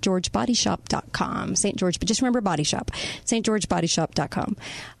 817-0949, stgeorgebodyshop.com. St. George, but just remember Body Shop,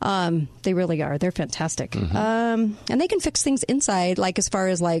 stgeorgebodyshop.com. They really are. They're fantastic. Mm-hmm. And they can fix things inside, like as far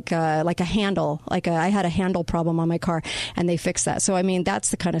as like a handle. I had a handle problem on my car, and they fixed that. So, I mean,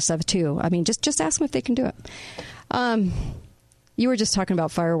 that's the kind of stuff, too. I mean, just ask them if they can do it. You were just talking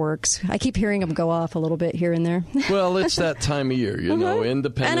about fireworks. I keep hearing them go off a little bit here and there. Well, it's that time of year, you know,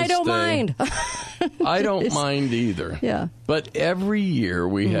 Independence Day. And I don't mind. I don't mind either. Yeah. But every year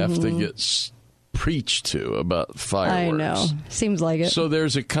we have to get preached to about fireworks. I know. Seems like it. So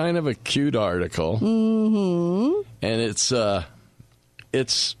there's a kind of a cute article. Mm-hmm. And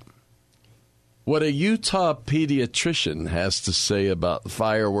it's what a Utah pediatrician has to say about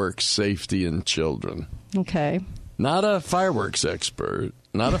fireworks safety in children. Okay. Not a fireworks expert,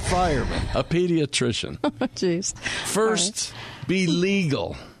 not a fireman, a pediatrician. Oh, jeez. First, be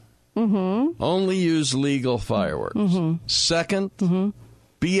legal. Mm-hmm. Only use legal fireworks. Mm-hmm. Second,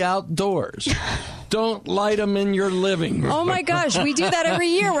 be outdoors. Don't light them in your living room. Oh, my gosh. We do that every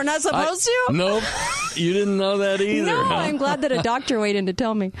year. We're not supposed to? Nope. You didn't know that either. No, huh? I'm glad that a doctor weighed in to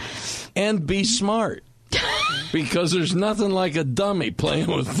tell me. And be smart. Because there's nothing like a dummy playing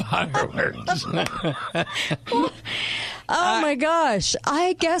with fireworks. Oh, my gosh.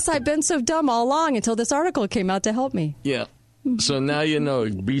 I guess I've been so dumb all along until this article came out to help me. Yeah. So now you know.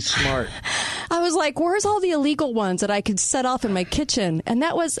 Be smart. I was like, where's all the illegal ones that I could set off in my kitchen? And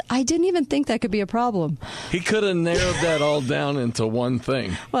I didn't even think that could be a problem. He could have narrowed that all down into one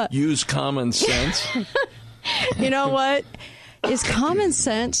thing. What? Use common sense. You know what? Is common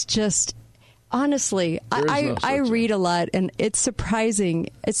sense just... Honestly, I read a lot, and it's surprising.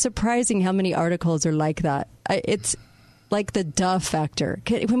 It's surprising how many articles are like that. It's like the duh factor.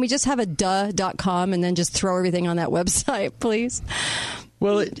 Can we just have a duh.com and then just throw everything on that website, please?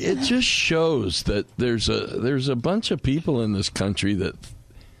 Well, it just shows that there's a bunch of people in this country that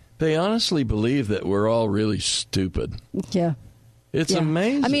they honestly believe that we're all really stupid. Yeah. It's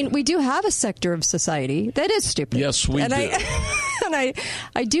amazing. I mean, we do have a sector of society that is stupid. Yes, we do. And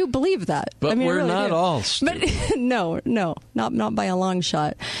I do believe that. But I mean, we're really not all stupid. But no, not by a long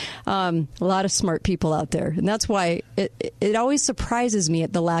shot. A lot of smart people out there, and that's why it always surprises me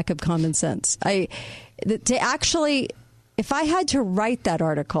at the lack of common sense. If I had to write that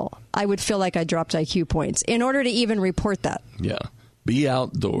article, I would feel like I dropped IQ points in order to even report that. Yeah, be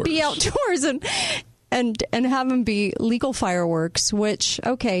outdoors. Be outdoors and have them be legal fireworks, which,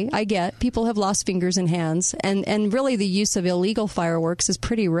 okay, I get. People have lost fingers and hands, and really the use of illegal fireworks is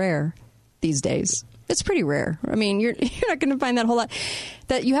pretty rare these days. It's pretty rare. I mean, you're not going to find that whole lot.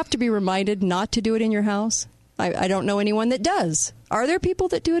 That you have to be reminded not to do it in your house. I don't know anyone that does. Are there people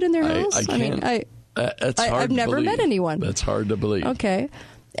that do it in their house? I can't. I've never met anyone. That's hard to believe. Okay.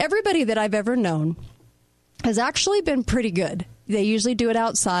 Everybody that I've ever known has actually been pretty good. They usually do it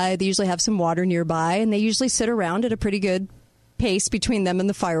outside. They usually have some water nearby, and they usually sit around at a pretty good pace between them and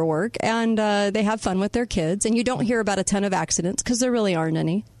the firework, and they have fun with their kids. And you don't hear about a ton of accidents because there really aren't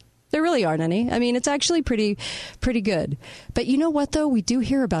any. There really aren't any. I mean, it's actually pretty good. But you know what, though? We do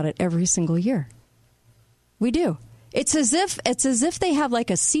hear about it every single year. We do. It's as if they have like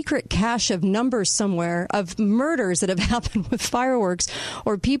a secret cache of numbers somewhere of murders that have happened with fireworks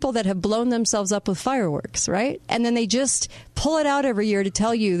or people that have blown themselves up with fireworks, right? And then they just pull it out every year to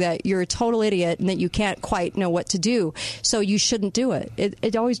tell you that you're a total idiot and that you can't quite know what to do, so you shouldn't do it.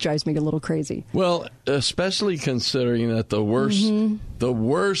 It always drives me a little crazy. Well, especially considering that the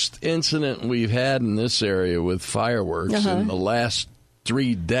worst incident we've had in this area with fireworks in the last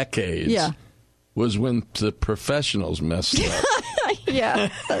 3 decades. Yeah. Was when the professionals messed up. Yeah,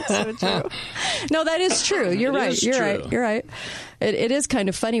 that's so true. No, that is true. You're right. You're right. It is kind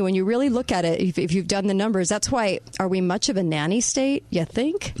of funny when you really look at it, if you've done the numbers. That's why, are we much of a nanny state, you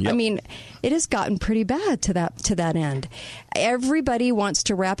think? Yep. I mean, it has gotten pretty bad to that end. Everybody wants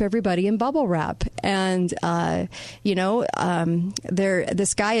to wrap everybody in bubble wrap. And,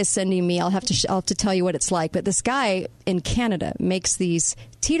 this guy is sending me, I'll have to tell you what it's like, but this guy in Canada makes these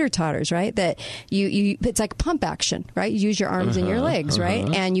teeter-totters, right? That you it's like pump action, right? You use your arms and your legs, right?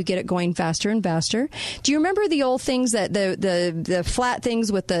 And you get it going faster and faster. Do you remember the old things that the flat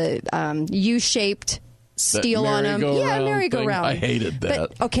things with the U-shaped steel on them? Yeah, merry-go-round. I hated that.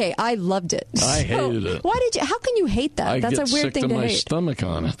 But, okay, I loved it. I hated it. Why did you? How can you hate that? That's a weird thing to hate. I get sick to my stomach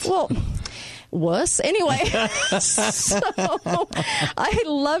on it. Well, wuss. Anyway, so I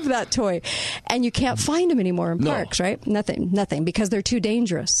love that toy. And you can't find them anymore in parks, right? Nothing, because they're too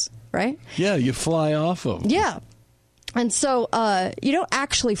dangerous, right? Yeah, you fly off of them. Yeah. And so you don't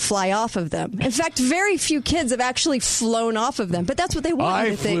actually fly off of them. In fact, very few kids have actually flown off of them. But that's what they want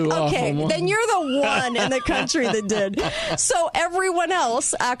you to think. Okay, then you're the one in the country that did. So everyone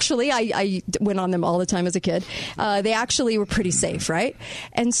else, actually, I went on them all the time as a kid. They actually were pretty safe, right?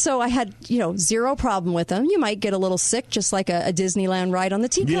 And so I had, zero problem with them. You might get a little sick, just like a Disneyland ride on the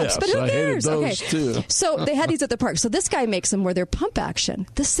teacups. Yes, but who cares? I hated those too. So they had these at the park. So this guy makes them where they're pump action.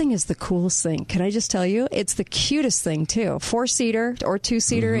 This thing is the coolest thing. Can I just tell you? It's the cutest thing too. 4-seater or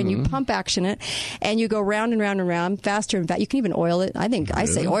 2-seater, and you pump action it, and you go round and round and round, faster and faster. You can even oil it. I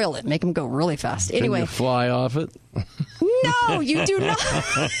say oil it, make them go really fast. Anyway, can you fly off it? No, you do not.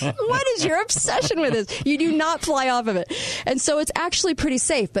 What is your obsession with this? You do not fly off of it. And so it's actually pretty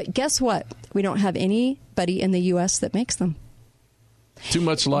safe. But guess what? We don't have anybody in the U.S. that makes them. Too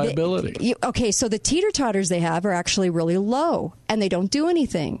much liability. Okay, so the teeter-totters they have are actually really low, and they don't do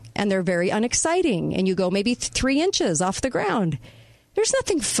anything, and they're very unexciting, and you go maybe 3 inches off the ground. There's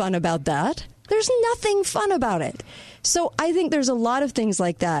nothing fun about that. There's nothing fun about it. So I think there's a lot of things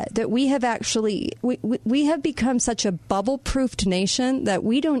like that we have actually, we have become such a bubble-proofed nation that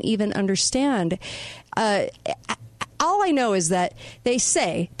we don't even understand. All I know is that they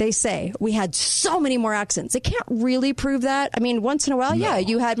say we had so many more accidents. They can't really prove that. I mean, once in a while, yeah,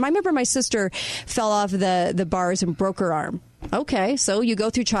 you had. I remember my sister fell off the bars and broke her arm. Okay, so you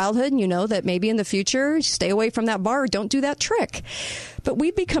go through childhood and you know that maybe in the future, stay away from that bar or don't do that trick. But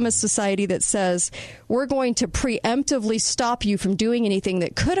we've become a society that says we're going to preemptively stop you from doing anything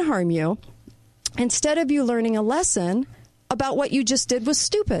that could harm you instead of you learning a lesson about what you just did was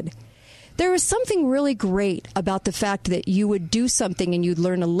stupid. There was something really great about the fact that you would do something and you'd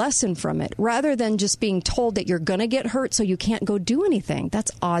learn a lesson from it rather than just being told that you're going to get hurt so you can't go do anything.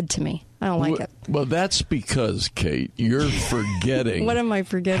 That's odd to me. I don't like it. Well, that's because, Kate, you're forgetting. What am I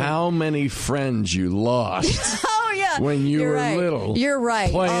forgetting? How many friends you lost. Oh, yeah. When you were right. little. You're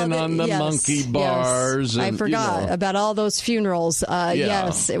right. Playing on the monkey bars. Yes. And, I forgot about all those funerals.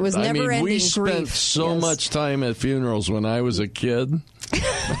 Yes, it was never ending we spent grief. so much time at funerals when I was a kid.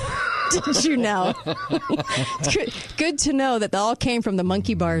 Did you know? Good to know that they all came from the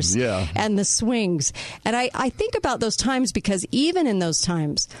monkey bars and the swings. And I think about those times because even in those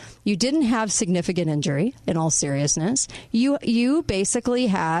times, you didn't have significant injury, in all seriousness. You basically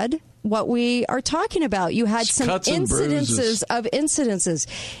had what we are talking about. You had some incidences of incidences.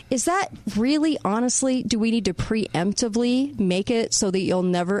 Is that really, honestly, do we need to preemptively make it so that you'll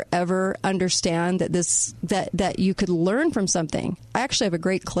never, ever understand that you could learn from something? I actually have a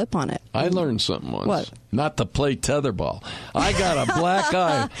great clip on it. I learned something once. What? Not to play tetherball. I got a black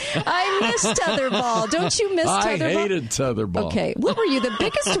eye. I miss tetherball. Don't you miss tetherball? I hated tetherball. Okay. What were you, the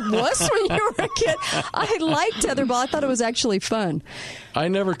biggest wuss when you were a kid? I liked tetherball. I thought it was actually fun. I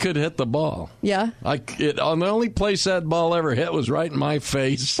never could hit the ball. Yeah? The only place that ball ever hit was right in my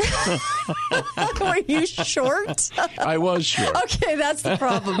face. Were you short? I was short. Okay, that's the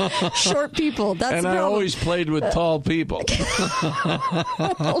problem. Short people. That's the problem. And I always played with tall people.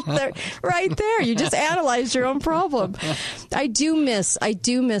 Well, right there. You just analyzed your own problem. I do miss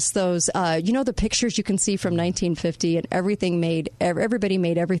those, the pictures you can see from 1950 and everybody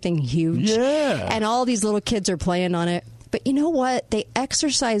made everything huge. Yeah. And all these little kids are playing on it. But you know what? They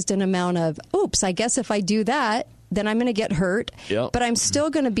exercised an amount of, oops, I guess if I do that, then I'm going to get hurt. Yep. But I'm still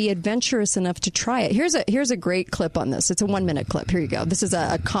going to be adventurous enough to try it. Here's a great clip on this. It's a 1-minute clip. Here you go. This is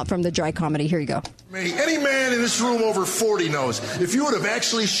a comp from the Dry Comedy. Here you go. Any man in this room over 40 knows if you would have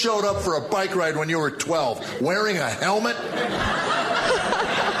actually showed up for a bike ride when you were 12 wearing a helmet, you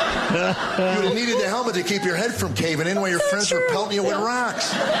would have needed the helmet to keep your head from caving in while your friends were pelting you with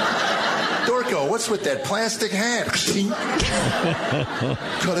rocks. Dorco, what's with that plastic hat?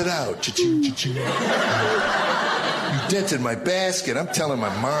 Cut it out. Cha-ching, cha-ching. You dented my basket. I'm telling my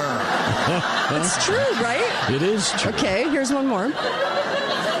mom. It's true, right? It is true. Okay, here's one more.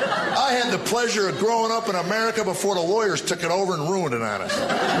 I had the pleasure of growing up in America before the lawyers took it over and ruined it on us.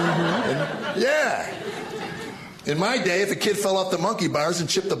 Mm-hmm. In my day, if a kid fell off the monkey bars and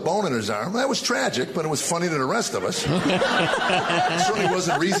chipped a bone in his arm, that was tragic, but it was funny to the rest of us. There certainly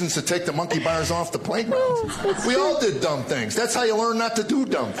wasn't reasons to take the monkey bars off the playground. We all did dumb things. That's how you learn not to do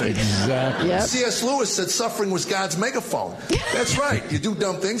dumb things. Exactly. Yep. C.S. Lewis said suffering was God's megaphone. That's right. You do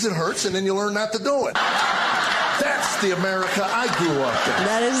dumb things, it hurts, and then you learn not to do it. That's the America I grew up in.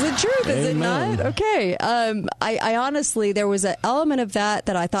 That is the truth, is it not? Okay. I honestly, there was an element of that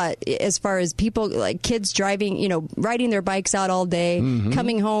I thought, as far as people, like kids driving, riding their bikes out all day,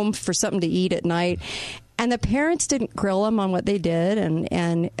 coming home for something to eat at night. And the parents didn't grill them on what they did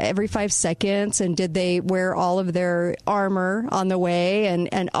and every 5 seconds. And did they wear all of their armor on the way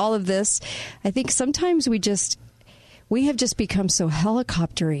and all of this? I think sometimes we have just become so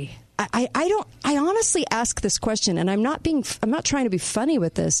helicoptery. I honestly ask this question, and I'm not trying to be funny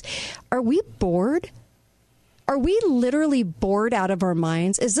with this. Are we bored? Are we literally bored out of our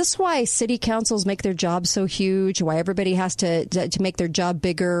minds? Is this why city councils make their job so huge? Why everybody has to make their job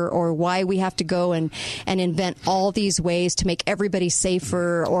bigger? Or why we have to go and invent all these ways to make everybody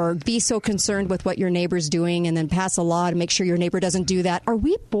safer? Or be so concerned with what your neighbor's doing and then pass a law to make sure your neighbor doesn't do that? Are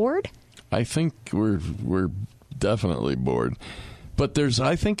we bored? I think we're definitely bored. But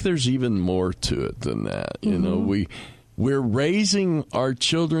I think there's even more to it than that. Mm-hmm. We're raising our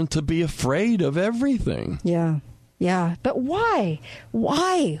children to be afraid of everything. Yeah. But why?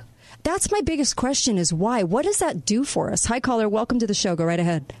 Why? That's my biggest question is why? What does that do for us? Hi, caller. Welcome to the show. Go right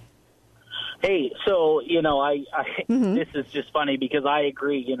ahead. Hey, so, this is just funny because I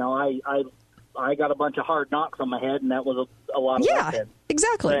agree. I got a bunch of hard knocks on my head, and that was a lot of yeah,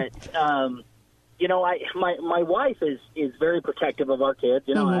 exactly. But, my wife is very protective of our kids,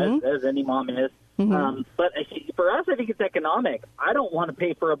 as any mom is. Mm-hmm. But for us, I think it's economic. I don't want to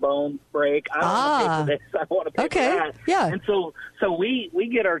pay for a bone break. I don't want to pay for this. I want to pay for that. Yeah. And so we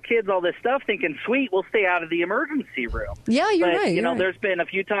get our kids all this stuff thinking, sweet, we'll stay out of the emergency room. Yeah, you're right. But, there's been a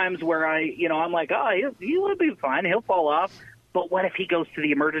few times where I'm like, he'll be fine. He'll fall off. But what if he goes to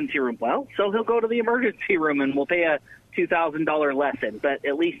the emergency room? Well, so he'll go to the emergency room and we'll pay a $2,000 lesson, but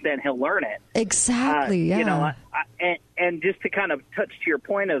at least then he'll learn it. Exactly. Yeah. And just to kind of touch to your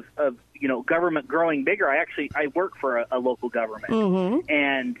point of government growing bigger, I work for a local government,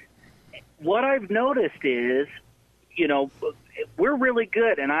 and what I've noticed is, we're really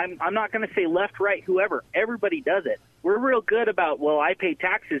good, and I'm not going to say left, right, whoever. Everybody does it. We're real good about, I pay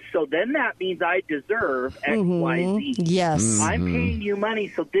taxes, so then that means I deserve X, Y, Z. Yes. I'm paying you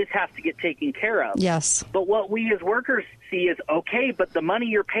money, so this has to get taken care of. Yes. But what we as workers see is, okay, but the money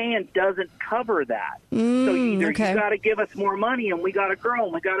you're paying doesn't cover that. So either you got to give us more money, and we got to grow,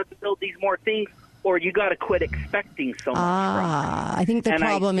 and we got to build these more things, or you got to quit expecting so much from us. I think the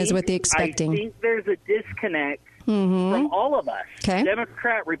problem is with the expecting. I think there's a disconnect from all of us. Okay.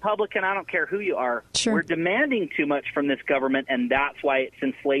 Democrat, Republican, I don't care who you are. Sure. We're demanding too much from this government, and that's why it's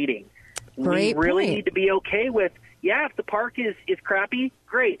inflating. Great we really point. need to be okay with, if the park is crappy,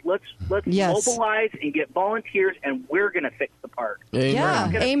 great. Let's mobilize and get volunteers, and we're going to fix the park. Amen.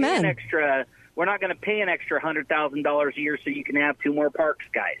 Yeah, amen. We're not going to pay an extra $100,000 a year so you can have 2 more parks,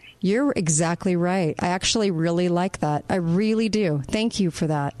 guys. You're exactly right. I actually really like that. I really do. Thank you for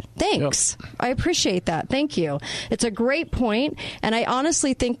that. Thanks. Yep. I appreciate that. Thank you. It's a great point, and I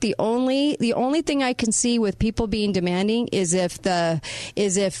honestly think the only thing I can see with people being demanding is if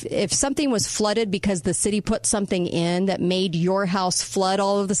something was flooded because the city put something in that made your house flood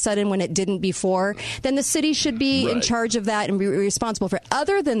all of a sudden when it didn't before, then the city should be in charge of that and be responsible for it.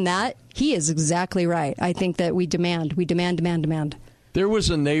 Other than that, he is exactly right. I think that we demand. There was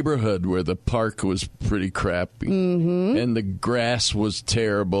a neighborhood where the park was pretty crappy, and the grass was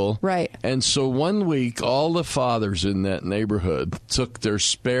terrible. Right. And so one week, all the fathers in that neighborhood took their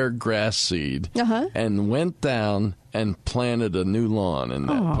spare grass seed and went down and planted a new lawn in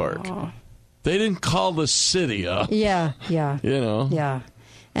that park. They didn't call the city up. Yeah. Yeah.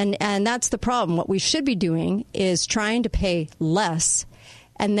 And that's the problem. What we should be doing is trying to pay less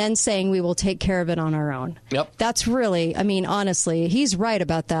and then saying we will take care of it on our own. Yep. That's really, honestly, he's right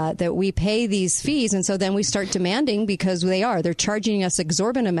about that we pay these fees, and so then we start demanding because they're charging us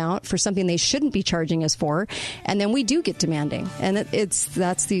exorbitant amount for something they shouldn't be charging us for, and then we do get demanding, and that is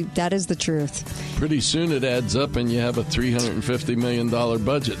the truth. Pretty soon it adds up and you have a $350 million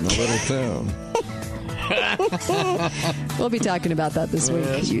budget in a little town. We'll be talking about that this week.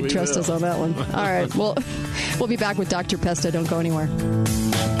 Yes, you trust us on that one. All right. We'll be back with Dr. Pesta. Don't go anywhere.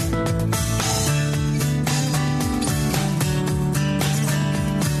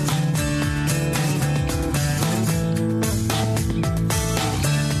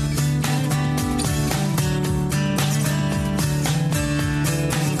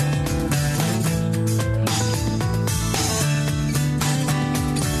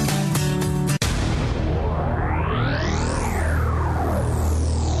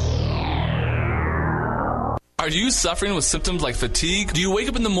 Are you suffering with symptoms like fatigue? Do you wake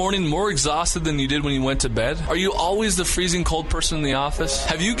up in the morning more exhausted than you did when you went to bed? Are you always the freezing cold person in the office?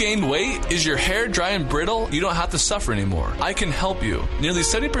 Have you gained weight? Is your hair dry and brittle? You don't have to suffer anymore. I can help you. Nearly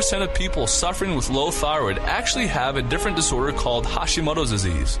 70% of people suffering with low thyroid actually have a different disorder called Hashimoto's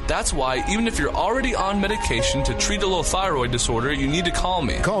disease. That's why even if you're already on medication to treat a low thyroid disorder, you need to call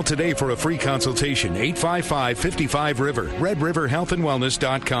me. Call today for a free consultation. 855-55-RIVER.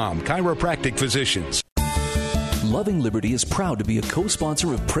 RedRiverHealthAndWellness.com. Chiropractic Physicians. Loving Liberty is proud to be a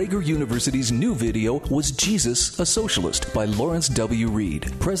co-sponsor of Prager University's new video, Was Jesus a Socialist? By Lawrence W.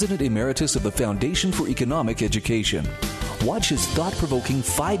 Reed, President Emeritus of the Foundation for Economic Education. Watch his thought-provoking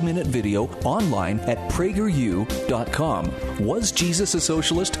 5-minute video online at PragerU.com. Was Jesus a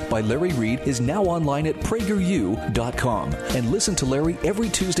Socialist? By Larry Reed is now online at PragerU.com. And listen to Larry every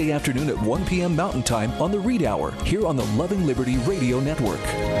Tuesday afternoon at 1 p.m. Mountain Time on the Read Hour, here on the Loving Liberty Radio Network.